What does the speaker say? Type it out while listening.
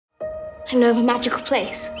I know of a magical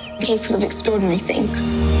place, capable of extraordinary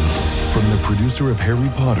things. From the producer of Harry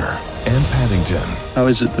Potter and Paddington. How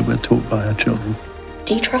is it that we're taught by our children?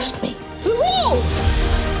 Do you trust me?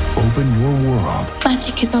 Open your world.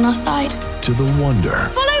 Magic is on our side. To the wonder.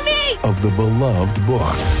 Follow me! Of the beloved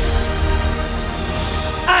book.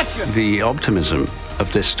 Action! The optimism of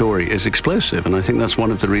this story is explosive, and I think that's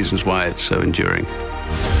one of the reasons why it's so enduring.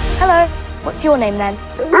 Hello. What's your name then?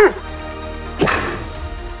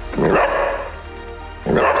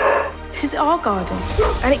 This is our garden,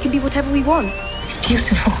 and it can be whatever we want. It's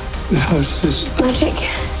beautiful. How's this? Magic,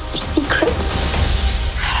 secrets,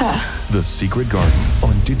 her. The Secret Garden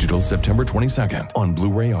on digital September 22nd, on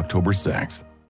Blu-ray October 6th.